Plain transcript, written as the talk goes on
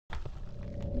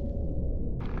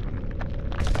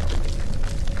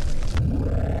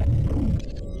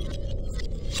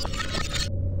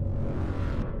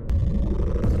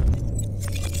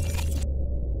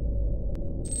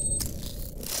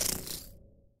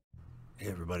Hey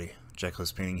everybody,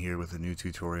 Jackless Painting here with a new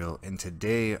tutorial, and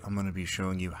today I'm going to be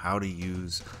showing you how to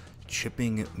use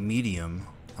chipping medium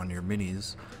on your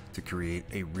minis to create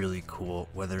a really cool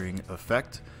weathering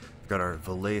effect. We've got our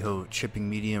Vallejo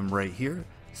chipping medium right here,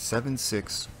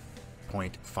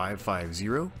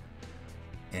 76.550,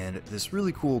 and this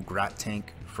really cool grat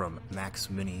tank from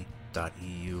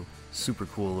maxmini.eu. Super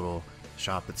cool little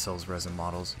shop that sells resin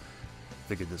models.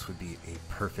 Figured this would be a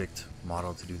perfect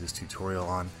model to do this tutorial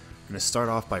on. I'm going to start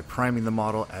off by priming the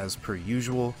model as per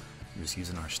usual. I'm just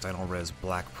using our Stynylrez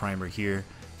black primer here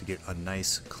to get a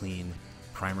nice clean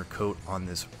primer coat on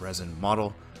this resin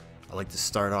model. I like to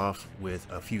start off with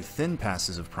a few thin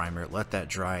passes of primer, let that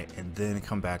dry, and then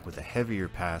come back with a heavier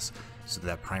pass so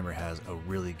that primer has a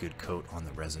really good coat on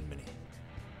the resin mini.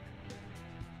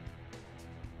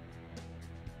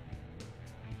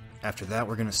 After that,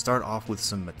 we're going to start off with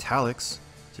some metallics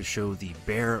to show the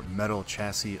bare metal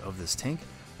chassis of this tank.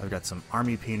 I've got some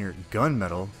Army Painter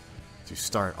gunmetal to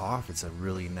start off. It's a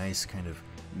really nice kind of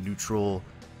neutral,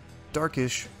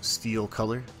 darkish steel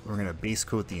color. We're going to base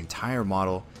coat the entire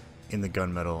model in the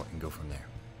gunmetal and go from there.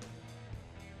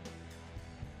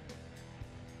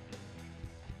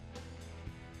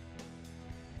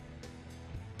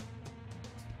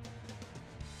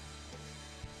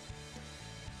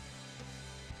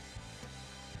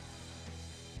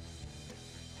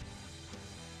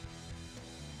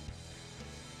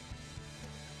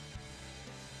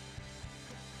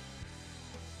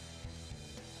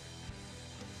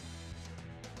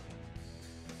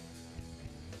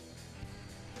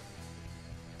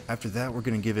 After that, we're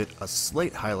going to give it a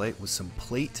slight highlight with some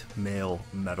plate mail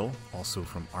metal, also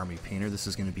from Army Painter. This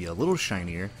is going to be a little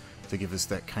shinier to give us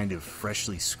that kind of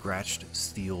freshly scratched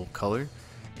steel color.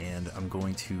 And I'm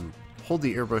going to hold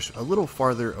the airbrush a little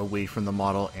farther away from the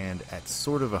model and at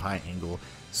sort of a high angle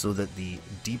so that the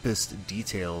deepest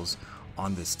details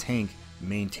on this tank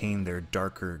maintain their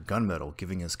darker gunmetal,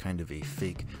 giving us kind of a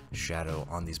fake shadow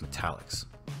on these metallics.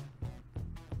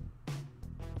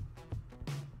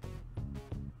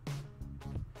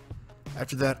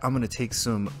 After that, I'm going to take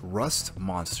some Rust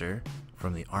Monster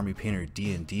from the Army Painter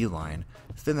D&D line,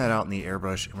 thin that out in the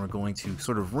airbrush, and we're going to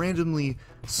sort of randomly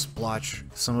splotch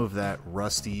some of that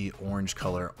rusty orange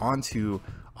color onto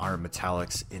our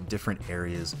metallics in different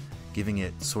areas, giving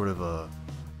it sort of a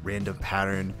random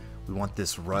pattern. We want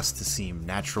this rust to seem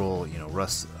natural,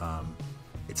 rust,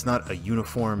 it's not a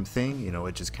uniform thing,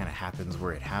 it just kind of happens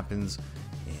where it happens.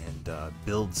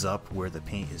 Builds up where the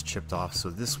paint is chipped off, so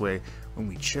this way when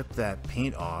we chip that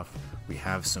paint off we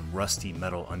have some rusty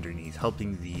metal underneath,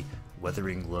 helping the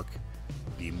weathering look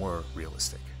be more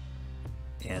realistic.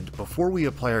 And before we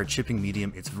apply our chipping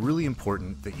medium, it's really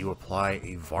important that you apply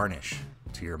a varnish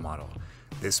to your model.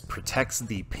 This protects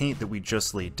the paint that we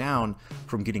just laid down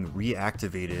from getting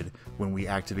reactivated when we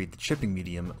activate the chipping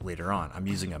medium later on. I'm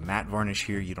using a matte varnish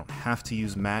here. You don't have to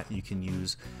use matte. You can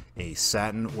use a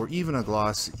satin or even a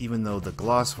gloss, even though the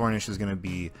gloss varnish is going to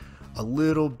be a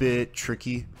little bit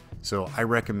tricky. So I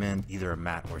recommend either a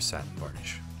matte or satin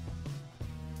varnish.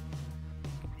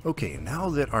 Okay,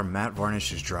 now that our matte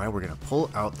varnish is dry, we're going to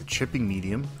pull out the chipping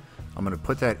medium. I'm going to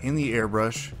put that in the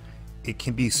airbrush. It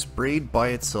can be sprayed by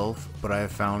itself, but I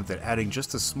have found that adding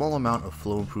just a small amount of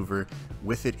flow improver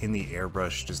with it in the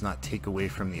airbrush does not take away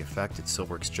from the effect. It still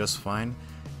works just fine,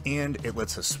 and it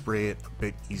lets us spray it a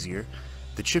bit easier.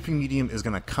 The chipping medium is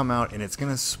going to come out and it's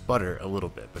going to sputter a little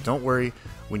bit, but don't worry,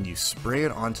 when you spray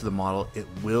it onto the model, it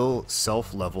will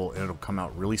self-level and it'll come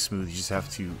out really smooth. You just have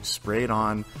to spray it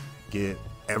on, get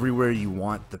everywhere you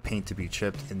want the paint to be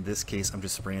chipped. In this case, I'm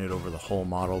just spraying it over the whole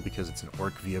model because it's an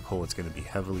Ork vehicle. It's going to be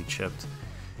heavily chipped,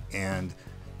 and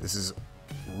this is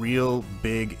real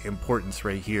big importance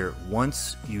right here.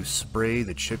 Once you spray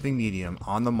the chipping medium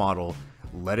on the model,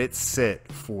 let it sit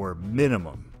for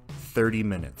minimum 30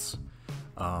 minutes.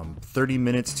 30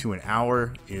 minutes to an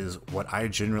hour is what I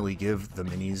generally give the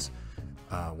minis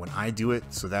when I do it,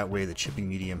 so that way the chipping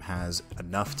medium has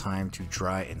enough time to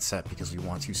dry and set, because we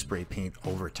want to spray paint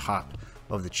over top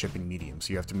of the chipping medium.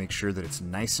 So you have to make sure that it's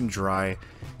nice and dry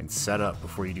and set up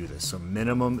before you do this. So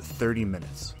minimum 30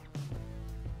 minutes.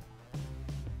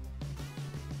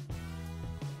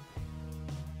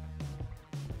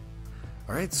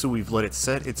 Alright, so we've let it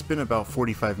set. It's been about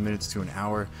 45 minutes to an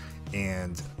hour,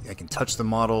 and I can touch the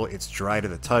model. It's dry to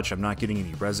the touch. I'm not getting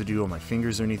any residue on my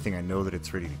fingers or anything. I know that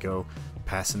it's ready to go.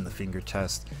 Passing the finger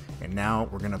test. And now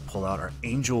we're going to pull out our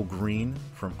Angel Green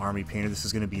from Army Painter. This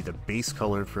is going to be the base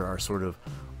color for our sort of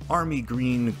Army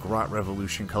Green Grot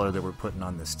Revolution color that we're putting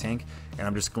on this tank. And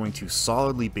I'm just going to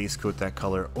solidly base coat that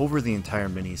color over the entire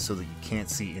mini so that you can't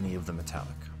see any of the metallic.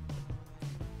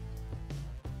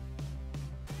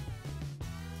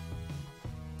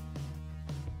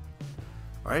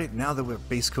 Alright, now that our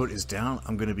base coat is down,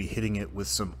 I'm going to be hitting it with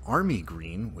some army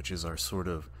green, which is our sort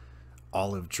of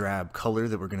olive drab color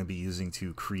that we're going to be using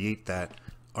to create that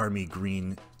army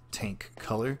green tank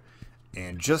color.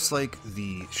 And just like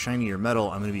the shinier metal,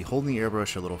 I'm going to be holding the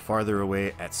airbrush a little farther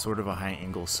away at sort of a high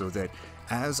angle so that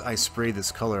as I spray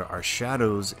this color, our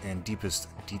shadows and deepest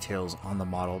details on the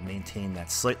model maintain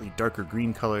that slightly darker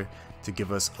green color to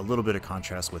give us a little bit of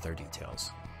contrast with our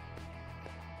details.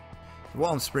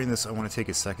 While I'm spraying this, I want to take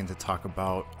a second to talk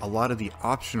about a lot of the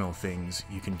optional things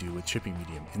you can do with chipping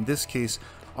medium. In this case,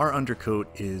 our undercoat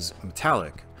is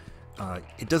metallic.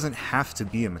 It doesn't have to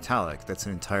be a metallic. That's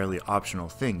an entirely optional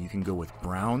thing. You can go with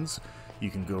browns, you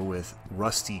can go with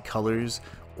rusty colors,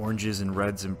 oranges and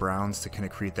reds and browns to kind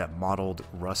of create that mottled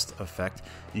rust effect.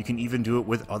 You can even do it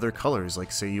with other colors,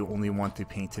 like say you only want the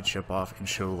paint to chip off and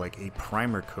show like a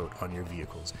primer coat on your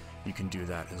vehicles. You can do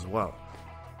that as well.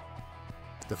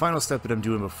 The final step that I'm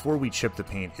doing before we chip the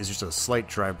paint is just a slight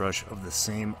dry brush of the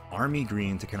same army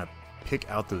green to kind of pick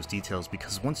out those details,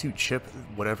 because once you chip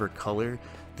whatever color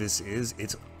this is,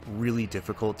 it's really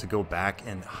difficult to go back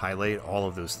and highlight all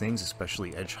of those things,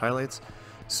 especially edge highlights.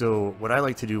 So what I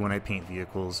like to do when I paint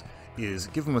vehicles is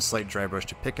give them a slight dry brush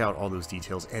to pick out all those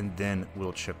details, and then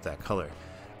we'll chip that color.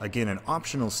 Again, an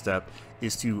optional step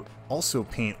is to also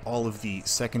paint all of the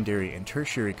secondary and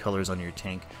tertiary colors on your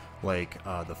tank, like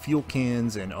the fuel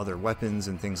cans and other weapons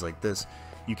and things like this.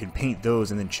 You can paint those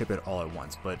and then chip it all at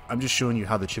once, but I'm just showing you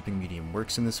how the chipping medium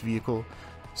works in this vehicle,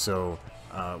 so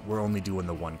we're only doing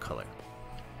the one color.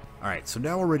 Alright, so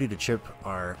now we're ready to chip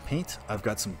our paint. I've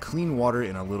got some clean water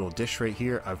in a little dish right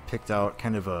here. I've picked out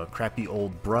kind of a crappy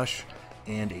old brush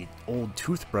and an old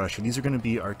toothbrush, and these are going to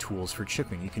be our tools for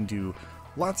chipping. You can do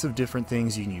lots of different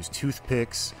things. You can use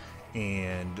toothpicks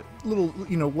and little,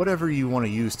 you know, whatever you want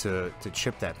to use to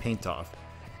chip that paint off.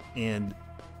 And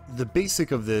the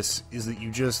basic of this is that you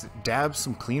just dab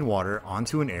some clean water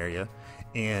onto an area,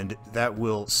 and that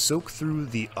will soak through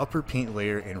the upper paint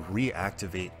layer and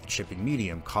reactivate the chipping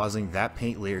medium, causing that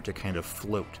paint layer to kind of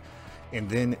float. And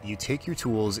then you take your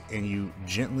tools and you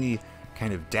gently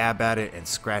kind of dab at it and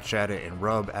scratch at it and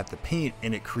rub at the paint,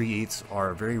 and it creates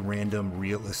our very random,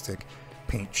 realistic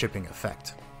paint chipping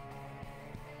effect.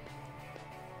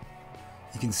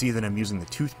 You can see that I'm using the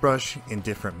toothbrush in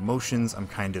different motions. I'm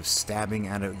kind of stabbing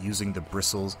at it using the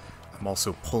bristles. I'm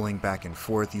also pulling back and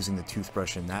forth using the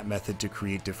toothbrush in that method to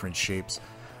create different shapes.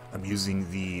 I'm using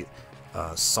the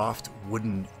soft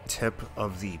wooden tip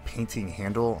of the painting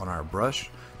handle on our brush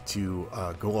to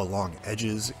go along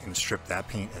edges and strip that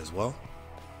paint as well.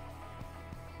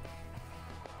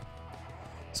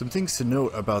 Some things to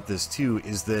note about this too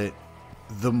is that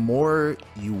the more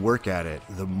you work at it,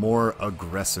 the more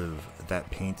aggressive that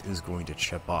paint is going to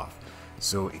chip off.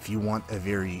 So if you want a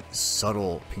very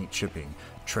subtle paint chipping,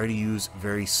 try to use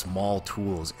very small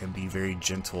tools and be very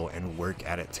gentle and work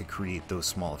at it to create those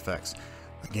small effects.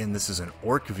 Again, this is an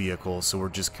orc vehicle, so we're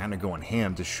just kind of going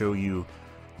ham to show you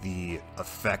the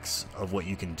effects of what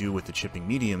you can do with the chipping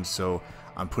medium. So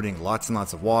I'm putting lots and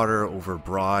lots of water over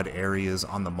broad areas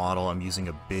on the model. I'm using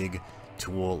a big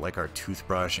tool like our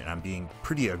toothbrush, and I'm being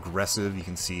pretty aggressive. You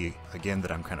can see again that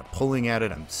I'm kind of pulling at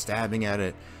it, I'm stabbing at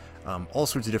it, all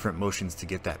sorts of different motions to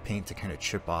get that paint to kind of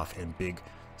chip off in big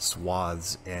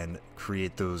swaths and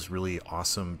create those really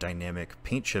awesome dynamic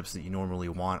paint chips that you normally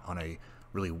want on a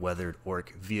really weathered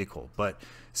orc vehicle. But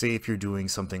say if you're doing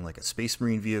something like a Space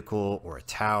Marine vehicle or a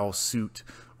Tau suit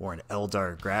or an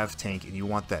Eldar grav tank and you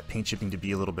want that paint chipping to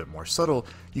be a little bit more subtle,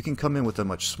 you can come in with a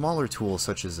much smaller tool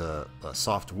such as a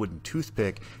soft wooden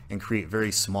toothpick and create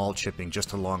very small chipping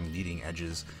just along leading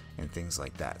edges and things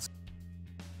like that.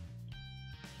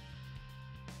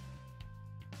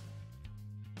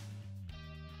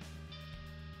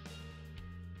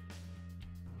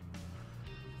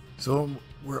 So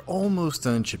we're almost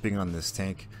done chipping on this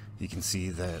tank. You can see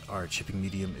that our chipping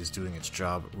medium is doing its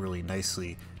job really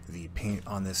nicely. The paint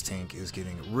on this tank is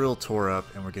getting real tore up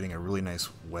and we're getting a really nice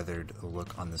weathered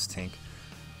look on this tank.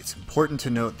 It's important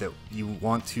to note that you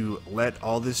want to let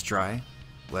all this dry,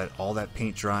 let all that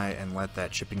paint dry, and let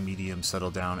that chipping medium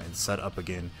settle down and set up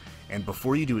again. And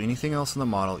before you do anything else in the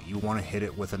model, you want to hit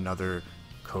it with another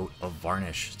coat of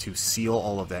varnish to seal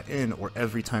all of that in, or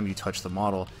every time you touch the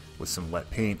model with some wet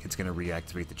paint, it's going to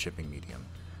reactivate the chipping medium.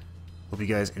 Hope you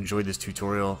guys enjoyed this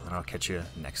tutorial, and I'll catch you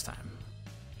next time.